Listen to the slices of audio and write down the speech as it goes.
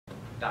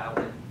dialed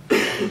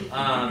in.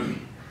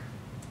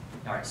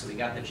 All right, so we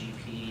got the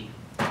GP.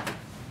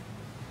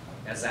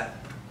 As that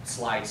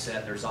slide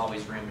said, there's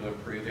always room to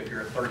improve. If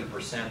you're at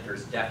 30%,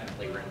 there's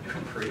definitely room to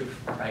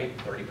improve, right?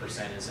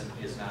 30%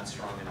 is not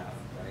strong enough,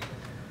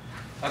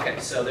 right? Okay,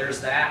 so there's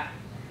that.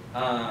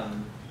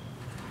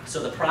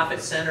 So the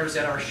profit centers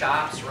at our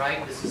shops,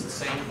 right? This is the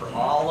same for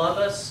all of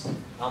us.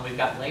 We've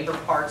got labor,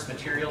 parts,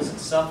 materials, and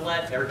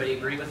sublet. Everybody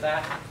agree with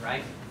that,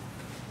 right?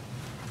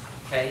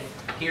 Okay,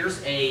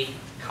 here's a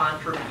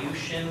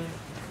contribution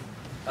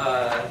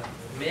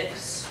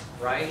mix,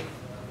 right?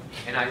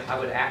 And I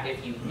would add,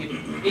 if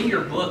in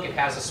your book it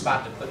has a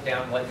spot to put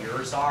down what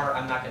yours are.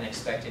 I'm not going to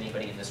expect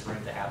anybody in this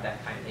room to have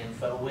that kind of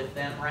info with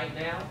them right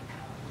now.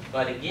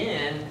 But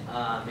again,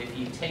 if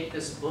you take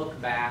this book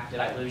back, did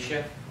I lose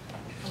you?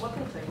 What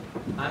thing?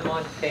 I'm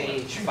on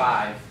page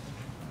 5.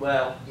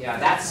 Well, yeah,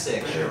 that's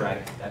 6. You're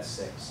right. That's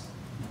 6.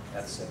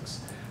 That's 6.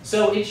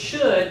 So it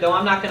should, though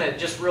I'm not going to,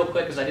 just real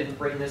quick because I didn't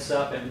bring this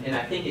up, and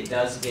I think it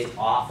does get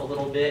off a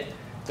little bit.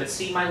 But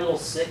see my little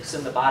 6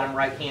 in the bottom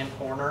right-hand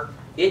corner?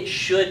 It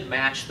should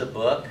match the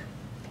book.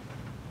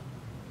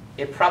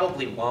 It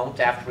probably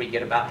won't after we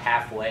get about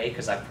halfway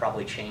because I've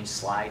probably changed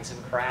slides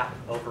and crap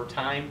over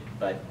time.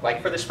 But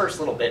like for this first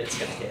little bit, it's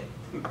going to hit.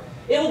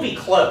 It'll be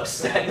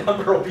close. That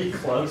number will be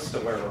close to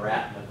where we're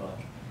at in the book.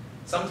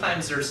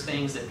 Sometimes there's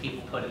things that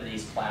people put in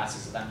these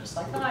classes that I'm just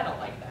like, no, I don't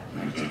like that.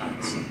 And I just kind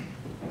of see.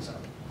 So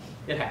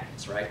it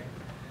happens, right?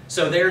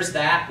 So there's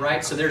that,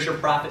 right? So there's your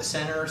profit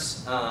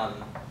centers.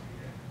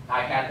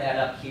 I had that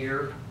up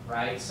here,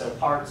 right? So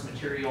parts,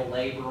 material,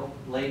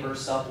 labor,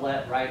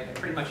 sublet, right?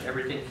 Pretty much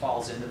everything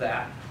falls into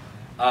that.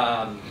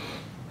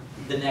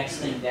 The next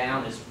thing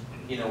down is,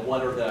 you know,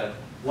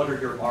 what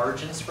are your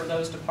margins for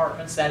those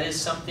departments? That is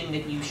something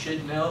that you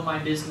should know, my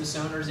business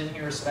owners in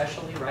here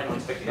especially, right? I don't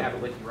expect you to have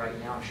it with you right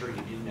now. I'm sure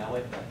you do know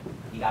it, but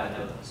you got to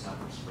know those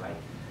numbers, right?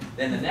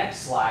 Then the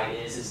next slide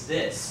is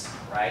this,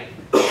 right?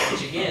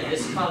 Which again,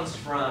 this comes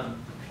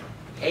from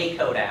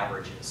A-code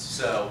averages.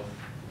 So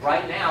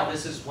right now,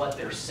 this is what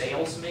their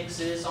sales mix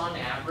is on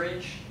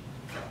average,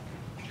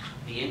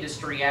 the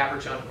industry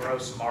average on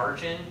gross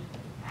margin,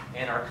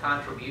 and our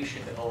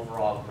contribution to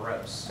overall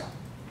gross.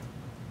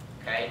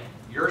 Okay?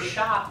 Your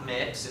shop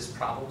mix is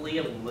probably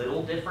a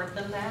little different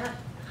than that,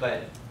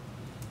 but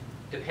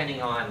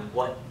depending on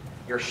what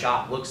your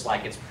shop looks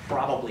like, it's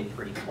probably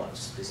pretty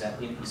close. Does that,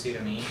 you see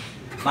what I mean?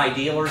 My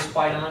dealers,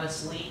 quite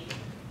honestly,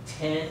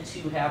 tend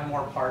to have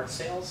more part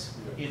sales,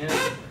 you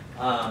know?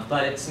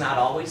 But it's not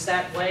always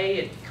that way.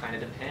 It kind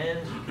of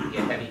depends. You could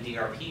get heavy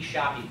DRP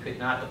shop, you could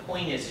not. The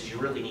point is you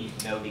really need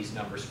to know these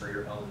numbers for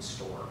your own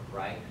store,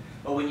 right?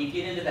 But when you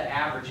get into the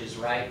averages,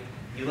 right,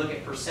 you look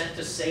at percent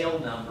to sale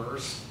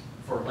numbers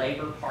for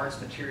labor,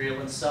 parts, material,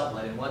 and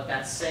sublet, and what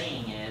that's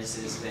saying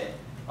is that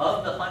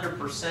of the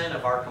 100%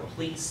 of our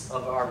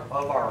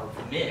of our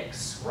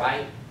mix,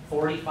 right,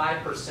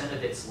 45%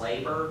 of it's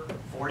labor,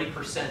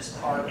 40% is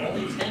part,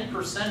 only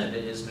 10% of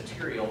it is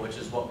material, which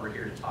is what we're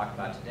here to talk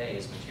about today,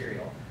 is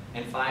material,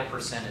 and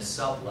 5% is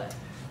sublet.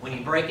 When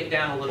you break it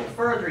down a little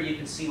further, you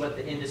can see what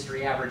the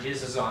industry average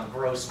is on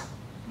gross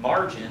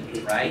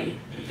margin, right?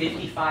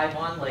 55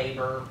 on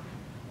labor,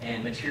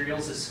 and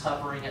materials is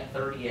hovering at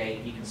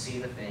 38, you can see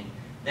the thing.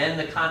 Then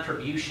the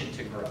contribution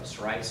to gross,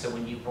 right? So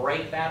when you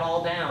break that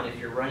all down, if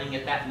you're running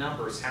at that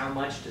numbers, how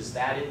much does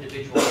that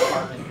individual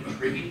department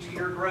contribute to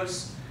your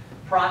gross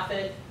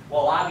profit?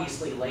 Well,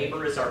 obviously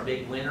labor is our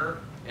big winner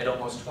at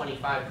almost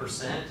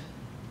 25%.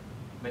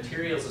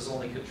 Materials is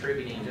only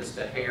contributing just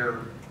a hair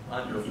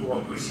under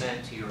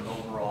 4% to your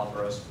overall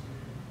gross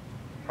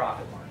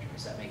profit margin.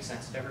 Does that make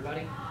sense to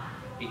everybody?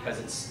 Because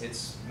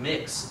its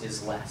mix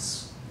is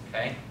less,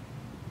 okay?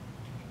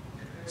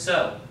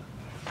 So,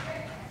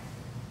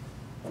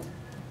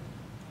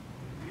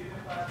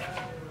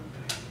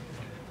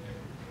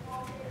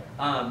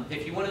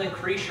 if you want to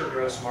increase your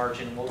gross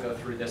margin, we'll go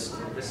through this a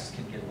little. This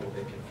can get a little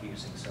bit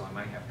confusing, so I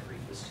might have to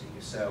read this to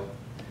you. So,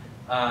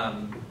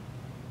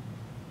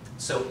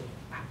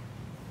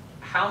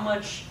 how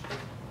much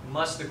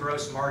must the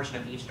gross margin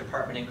of each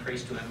department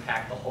increase to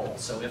impact the whole?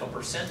 So if a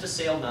percent to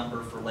sale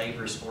number for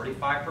labor is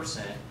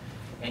 45%,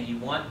 and you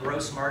want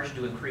gross margin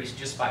to increase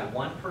just by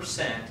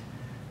 1%,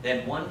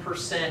 then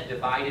 1%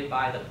 divided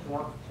by the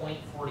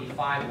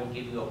 0.45 will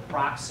give you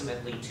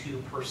approximately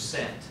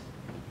 2%,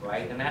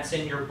 right? And that's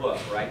in your book,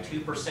 right?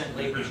 2%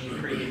 labor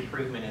GP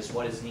improvement is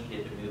what is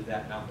needed to move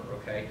that number,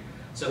 okay?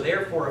 So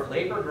therefore, if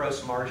labor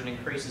gross margin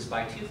increases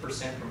by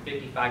 2% from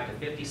 55 to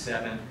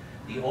 57,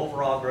 the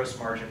overall gross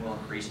margin will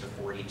increase to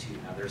 42.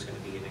 Now there's going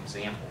to be an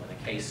example in a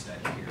case study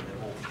here that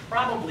will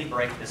probably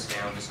break this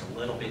down just a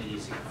little bit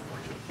easier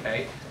for you,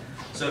 okay?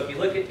 So if you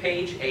look at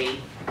page 8,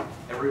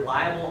 a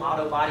reliable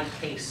auto body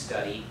case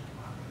study,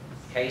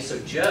 okay, so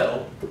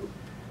Joe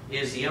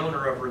is the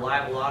owner of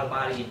Reliable Auto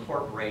Body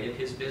Incorporated.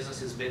 His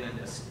business has been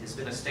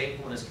a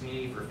staple in his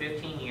community for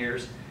 15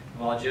 years.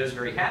 And while Joe's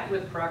very happy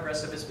with the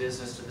progress of his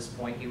business to this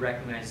point, he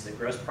recognizes that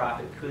gross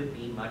profit could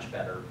be much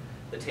better.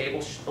 The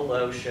table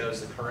below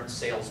shows the current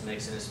sales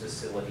mix in his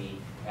facility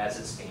as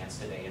it stands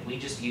today, and we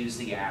just use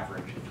the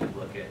average if you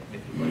look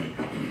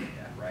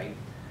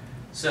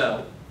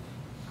So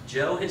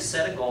Joe has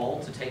set a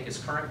goal to take his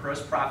current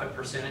gross profit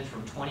percentage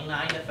from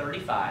 29 to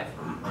 35,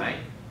 right?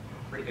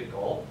 Pretty good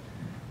goal.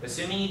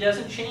 Assuming he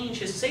doesn't change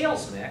his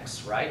sales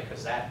mix, right?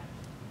 Because that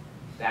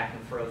can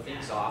throw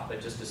things off,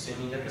 but just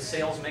assuming that the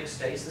sales mix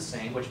stays the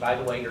same, which by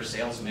the way, your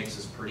sales mix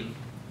is pretty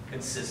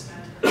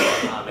consistent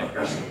at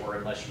your store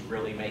unless you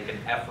really make an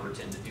effort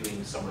into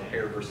doing some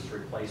repair versus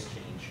replace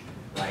change,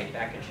 right?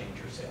 That can change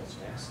your sales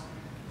mix.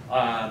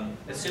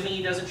 Assuming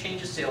he doesn't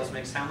change his sales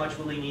mix, how much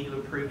will he need to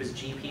improve his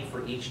GP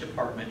for each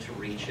department to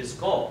reach his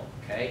goal,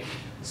 okay?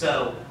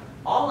 So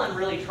all I'm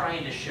really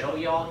trying to show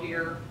y'all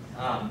here,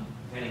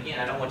 and again,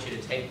 I don't want you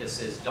to take this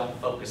as don't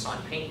focus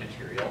on paint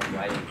material,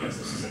 right, because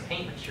this is a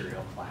paint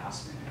material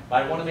class,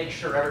 but I want to make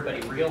sure everybody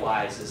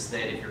realizes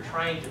that if you're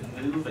trying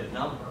to move a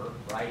number,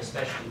 right,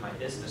 especially my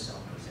business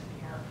owners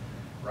in here,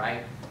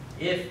 right,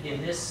 if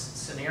in this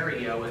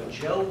scenario, if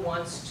Joe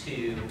wants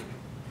to,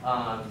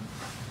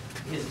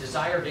 his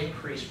desired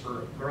increase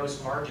for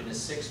gross margin is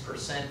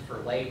 6% for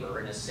labor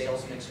and his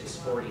sales mix was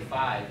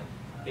 45,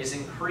 his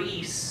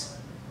increase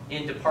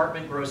in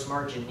department gross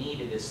margin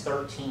needed is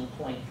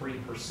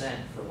 13.3%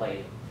 for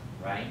labor,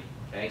 right?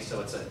 Okay,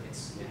 so it's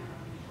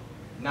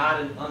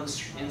not an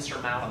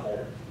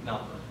insurmountable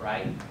number,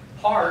 right?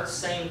 Parts,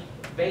 same,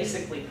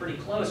 basically pretty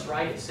close,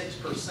 right? At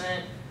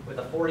 6% with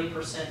a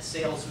 40%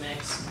 sales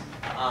mix,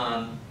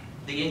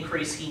 the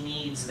increase he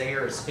needs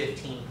there is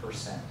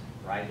 15%,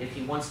 right? If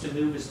he wants to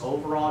move his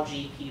overall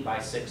GP by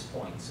 6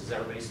 points, is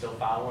everybody still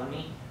following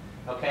me?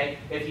 Okay,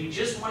 if you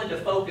just wanted to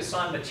focus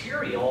on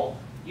material,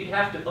 you'd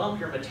have to bump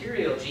your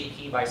material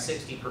GP by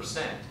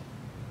 60%,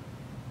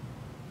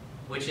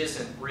 which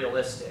isn't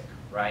realistic,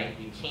 right?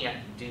 You can't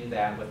do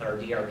that with our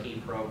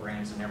DRP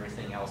programs and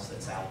everything else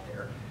that's out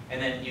there.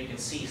 And then you can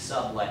see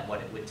sublet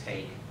what it would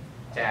take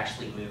to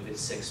actually move it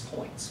 6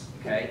 points,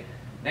 okay?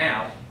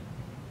 Now,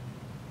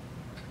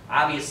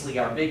 obviously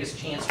our biggest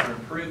chance for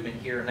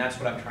improvement here, and that's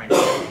what I'm trying to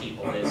show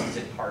people, is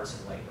in parts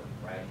and labor,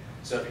 right?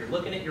 So if you're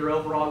looking at your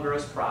overall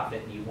gross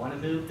profit and you want to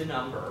move the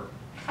number,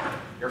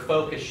 your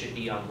focus should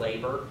be on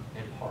labor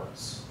and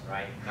parts,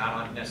 right?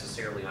 Not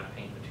necessarily on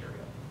paint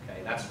material,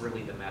 okay? That's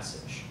really the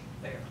message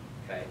there,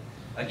 okay?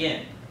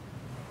 Again,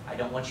 I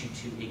don't want you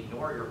to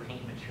ignore your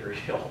paint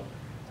material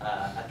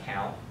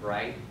account,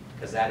 right?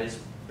 Because that is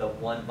the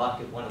one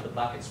of the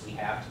buckets we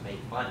have to make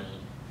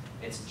money.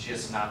 It's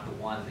just not the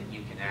one that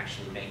you can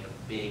actually make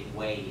a big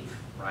wave,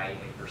 right,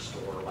 at your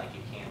store like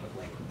you can with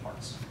labor and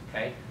parts,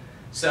 okay?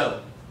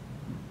 So,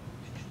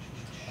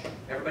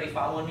 everybody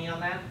following me on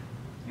that?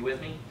 You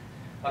with me?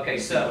 Okay,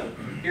 so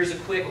here's a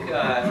quick,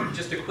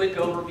 just a quick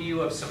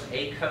overview of some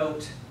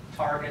A-coat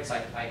targets.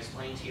 I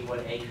explained to you what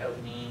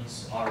A-coat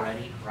means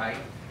already, right?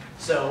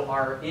 So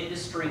our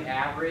industry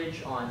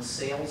average on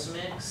sales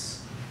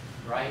mix,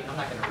 right? I'm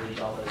not going to read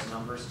all those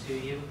numbers to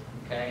you,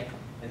 okay?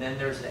 And then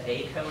there's the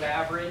A-coat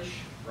average,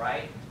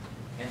 right?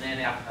 And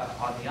then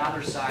on the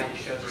other side, it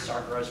shows us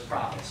our gross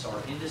profit. So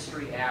our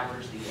industry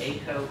average, the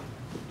A-coat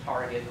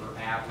target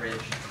or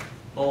average,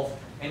 both.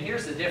 And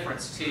here's the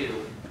difference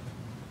too.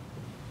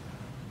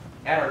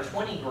 At our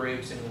 20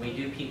 groups, and when we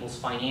do people's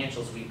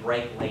financials, we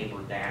break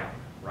labor down,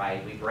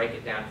 right? We break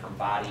it down from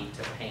body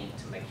to paint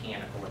to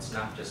mechanical. It's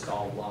not just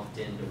all lumped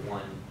into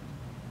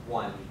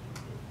one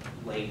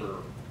labor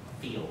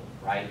field,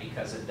 right?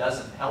 Because it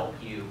doesn't help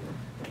you.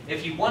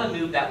 If you want to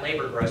move that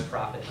labor gross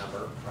profit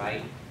number,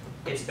 right,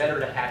 it's better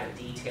to have it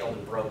detailed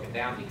and broken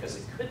down because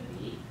it could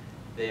be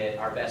that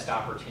our best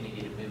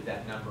opportunity to move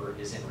that number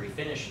is in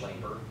refinish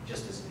labor,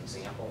 just as an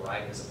example,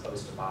 right, as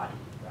opposed to body,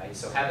 right?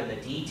 So having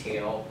the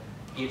detail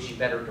gives you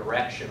better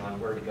direction on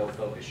where to go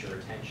focus your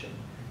attention,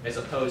 as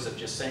opposed to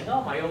just saying,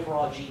 oh, my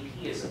overall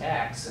GP is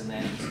X, and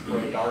then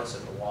throw darts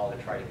at the wall to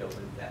try to go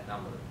move that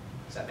number.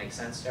 Does that make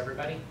sense to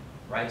everybody?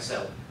 Right?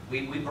 So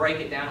we break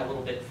it down a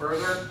little bit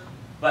further,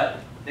 but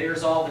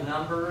there's all the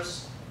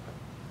numbers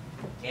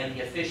and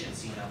the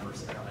efficiency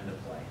numbers that come into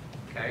play.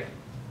 Okay?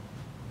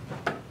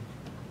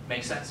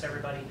 Make sense to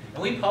everybody?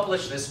 And we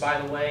publish this, by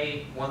the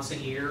way, once a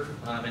year,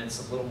 and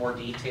it's a little more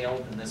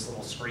detailed than this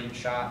little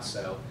screenshot.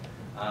 So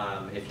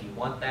if you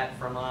want that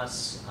from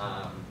us,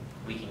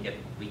 we can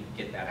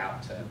get that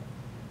out to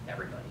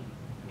everybody.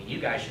 I mean, you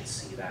guys should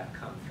see that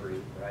come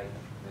through, right?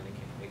 And then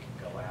it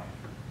can go out.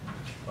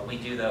 But we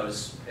do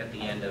those at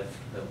the end of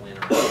the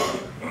winter.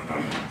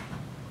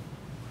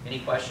 Any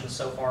questions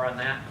so far on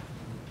that?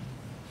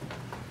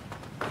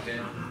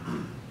 Good.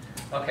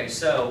 Okay,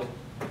 so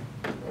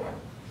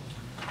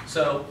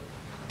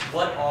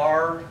what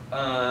are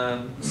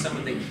some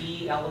of the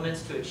key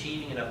elements to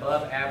achieving an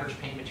above average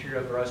paint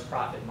material gross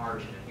profit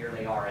margin? And here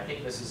they are. I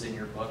think this is in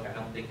your book. I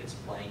don't think it's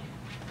blank.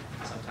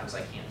 Sometimes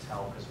I can't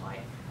tell because my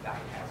guy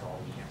has all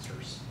the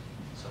answers.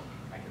 So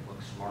I can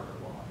look smarter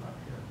while I'm up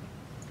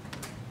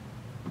here.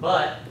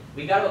 But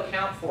we got to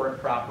account for it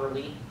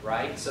properly,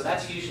 right? So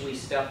that's usually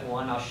step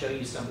one. I'll show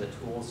you some of the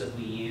tools that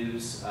we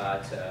use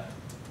to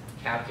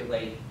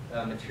calculate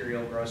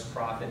material gross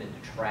profit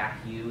and to track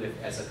you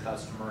as a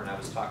customer. And I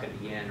was talking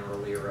to Yen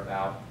earlier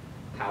about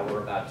how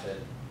we're about to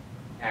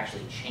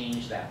actually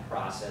change that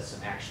process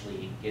and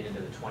actually get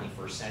into the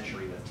 21st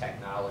century with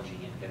technology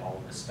and get all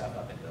of this stuff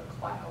up into the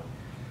cloud,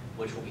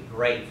 which will be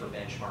great for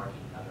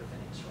benchmarking and other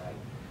things, right?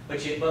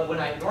 But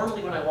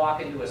normally when I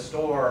walk into a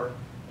store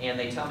and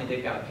they tell me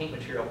they've got a paint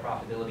material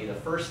profitability, the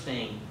first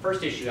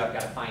issue I've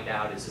got to find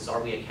out is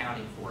are we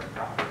accounting for it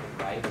properly,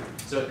 right?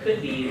 So it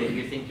could be that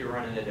you think you're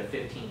running it at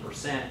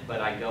 15%,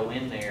 but I go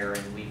in there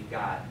and we've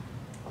got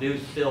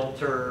booth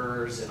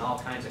filters and all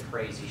kinds of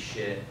crazy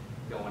shit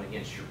going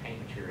against your paint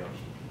material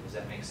GP. Does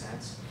that make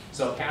sense?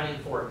 So accounting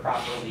for it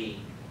properly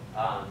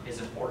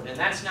is important. And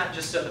that's not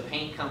just so the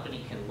paint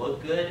company can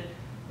look good,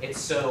 it's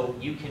so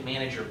you can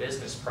manage your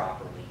business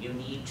properly. You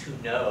need to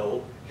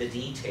know the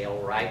detail,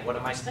 right? What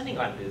am I spending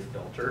on booth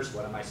filters?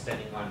 What am I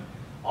spending on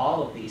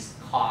all of these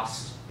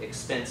cost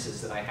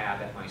expenses that I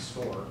have at my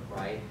store,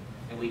 right?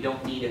 And we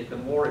don't need it. The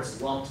more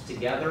it's lumped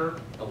together,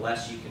 the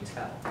less you can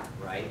tell,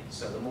 right?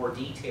 So the more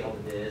detailed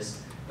it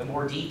is, the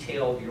more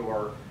detailed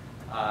your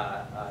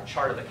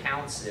chart of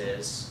accounts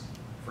is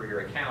for your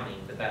accounting,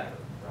 the better,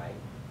 right?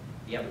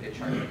 You have a good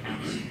chart of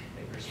accounts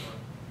at your store,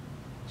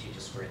 so you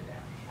just script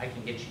down. I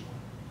can get you one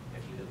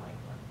if you would like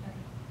one.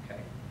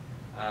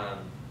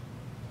 Okay.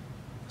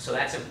 So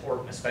that's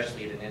important,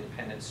 especially at an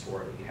independent store,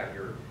 that you have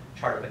your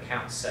chart of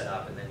accounts set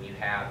up and then you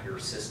have your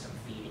system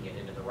feeding it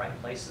into the right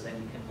place, so then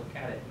you can look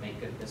at it and make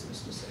good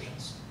business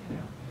decisions. You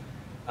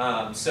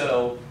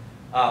know?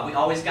 We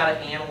always got to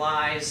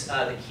analyze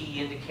the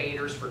key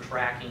indicators for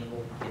tracking.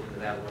 We'll get into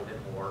that a little bit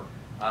more.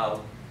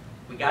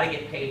 We got to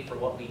get paid for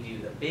what we do.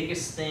 The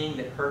biggest thing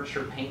that hurts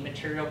your paint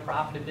material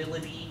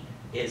profitability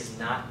is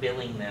not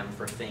billing them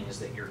for things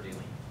that you're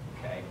doing.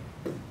 Okay,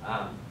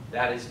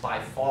 that is by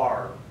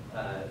far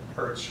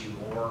hurts you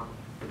more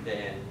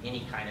than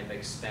any kind of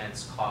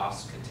expense,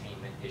 cost,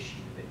 containment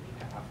issue that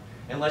you have.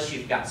 Unless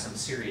you've got some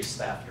serious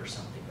theft or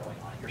something going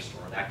on at your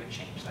store, that could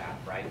change that,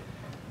 right?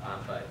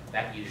 But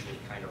that usually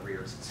kind of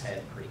rears its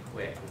head pretty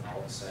quick when all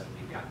of a sudden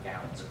we've got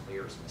gallons of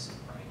clears missing,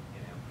 right?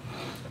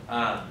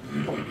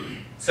 You know?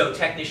 So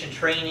technician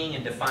training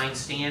and defined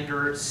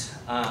standards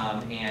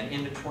and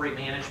inventory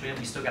management,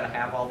 we still got to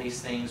have all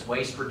these things,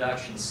 waste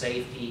reduction,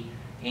 safety,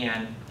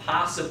 and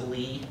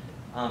possibly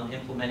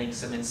implementing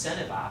some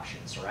incentive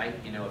options, right?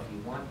 You know, if you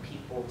want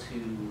people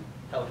to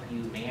help you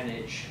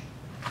manage,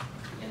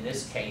 in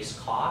this case,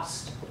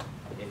 cost,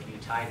 if you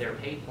tie their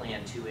pay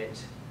plan to it,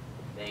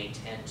 they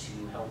tend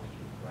to help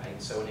you,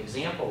 right? So an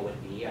example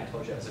would be, I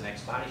told you I was an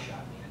ex-body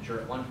shop manager.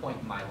 At one point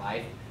in my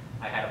life,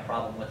 I had a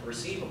problem with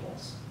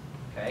receivables,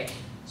 okay?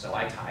 So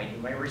I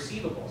tied my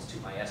receivables to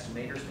my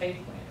estimator's pay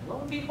plan. And lo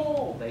and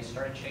behold, they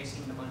started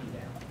chasing the money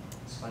down.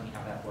 It's funny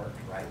how that worked,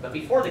 right? But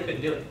before they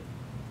couldn't do it.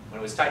 When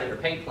it was tied to their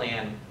pay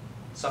plan,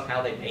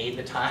 somehow they made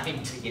the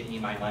time to get me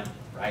my money,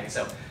 right?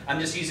 So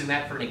I'm just using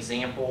that for an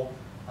example.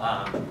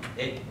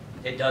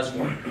 It does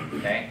work,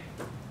 okay?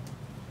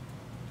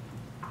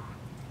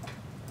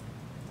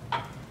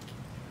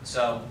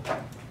 So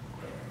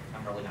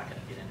I'm really not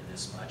going to get into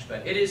this much,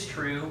 but it is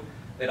true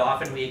that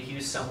often we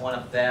accuse someone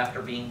of theft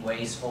or being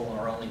wasteful,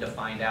 or only to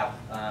find out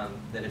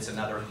that it's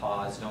another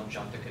cause. Don't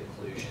jump to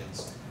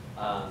conclusions.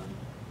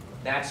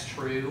 That's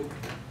true.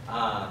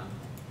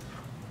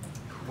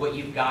 What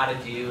you've got to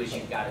do is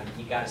you got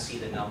to see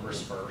the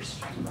numbers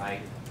first,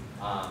 right?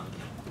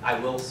 I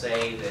will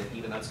say that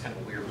even though it's kind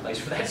of a weird place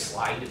for that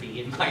slide to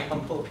be, in my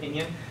humble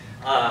opinion,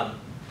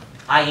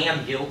 I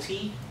am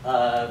guilty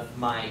of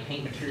my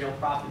paint material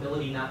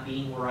profitability not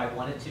being where I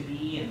want it to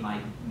be, and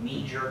my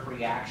knee-jerk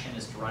reaction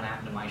is to run out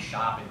into my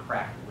shop and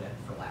crack the whip,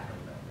 for lack of a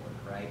better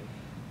word, right?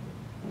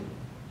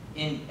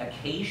 In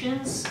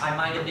occasions, I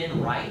might have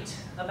been right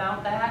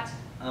about that,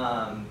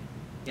 and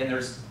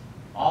there's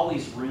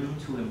always room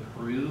to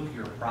improve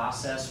your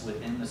process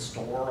within the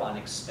store on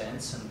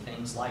expense and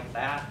things like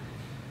that.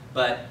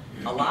 But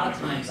a lot of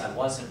times I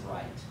wasn't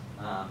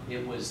right.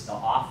 It was the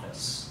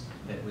office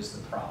that was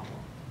the problem,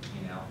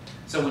 you know.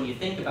 So when you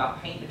think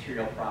about paint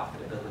material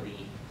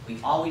profitability, we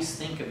always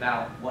think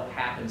about what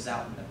happens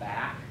out in the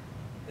back,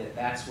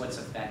 that's what's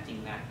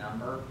affecting that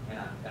number. And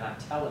I'm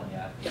telling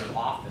you, your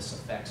office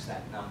affects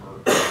that number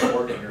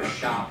more than your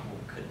shop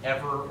could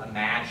ever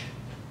imagine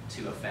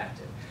to affect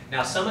it.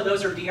 Now, some of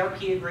those are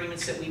DRP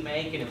agreements that we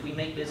make, and if we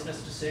make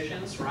business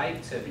decisions,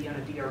 right, to be on a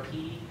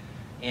DRP,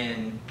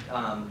 and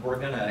we're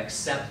going to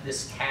accept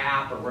this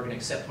cap, or we're going to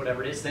accept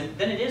whatever it is, then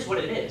it is what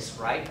it is,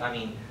 right? I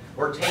mean,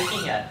 we're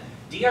taking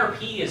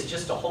DRP is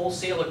just a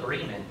wholesale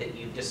agreement that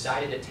you've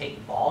decided to take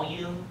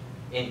volume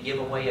and give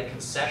away a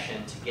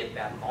concession to get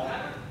that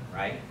volume,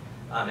 right?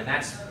 And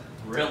that's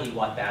really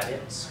what that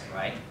is,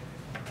 right?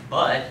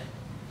 But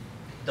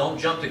don't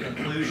jump to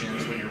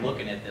conclusions when you're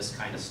looking at this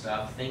kind of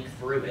stuff. Think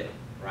through it,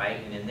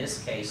 right? And in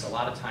this case, a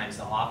lot of times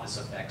the office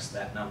affects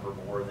that number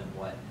more than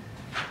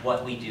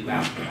what we do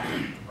after that,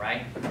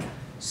 right?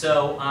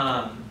 So,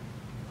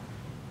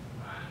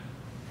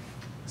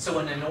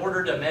 in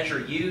order to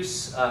measure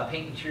use,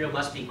 paint material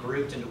must be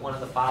grouped into one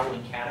of the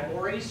following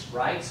categories,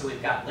 right? So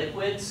we've got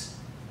liquids,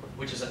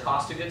 which is a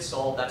cost of goods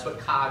sold. That's what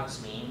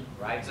COGS mean,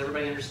 right? Does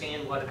everybody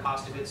understand what a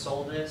cost of goods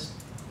sold is?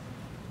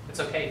 It's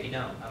okay if you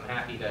don't. I'm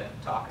happy to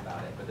talk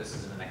about it, but this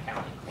isn't an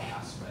accounting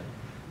class. But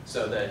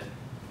so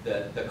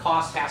the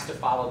cost has to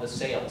follow the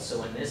sales.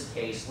 So in this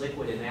case,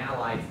 liquid and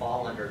allied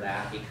fall under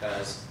that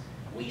because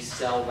we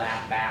sell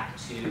that back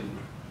to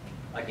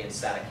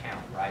against that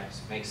account, right?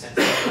 Does it make sense?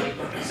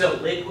 So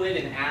liquid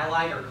and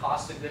allied are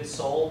cost of goods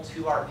sold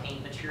to our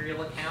paint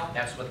material account.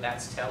 That's what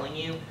that's telling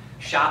you.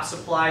 Shop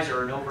supplies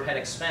are an overhead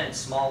expense.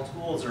 Small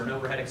tools are an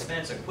overhead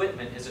expense.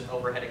 Equipment is an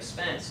overhead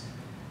expense.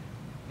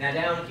 Now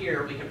down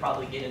here, we could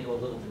probably get into a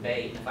little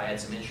debate. If I had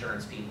some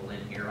insurance people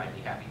in here, I'd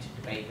be happy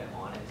to debate them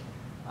on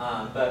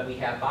it. But we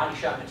have body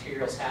shop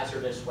materials,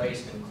 hazardous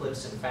waste, and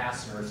clips and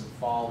fasteners that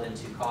fall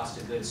into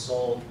cost of goods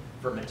sold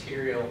for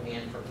material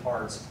and for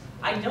parts.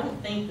 I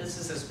don't think this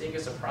is as big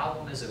as a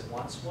problem as it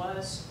once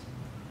was,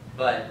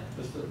 but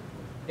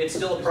it's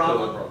still a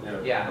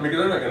problem. Yeah. I mean, because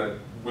they're not going to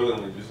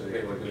willingly just say,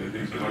 hey, like,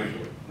 do some money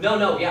for it.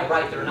 No, yeah,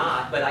 right, they're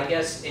not. But I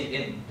guess,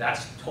 and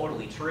that's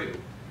totally true.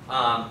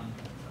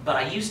 But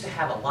I used to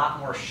have a lot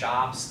more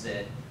shops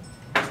that,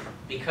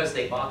 because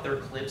they bought their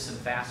clips and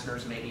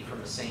fasteners maybe from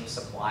the same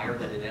supplier,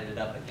 that it ended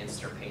up against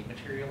their paint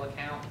material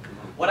account.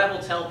 What I will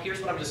tell, here's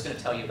what I'm just going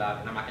to tell you about,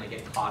 and I'm not going to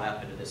get caught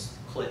up into this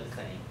clip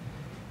thing.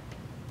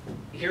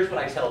 Here's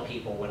what I tell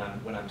people when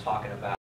I'm talking about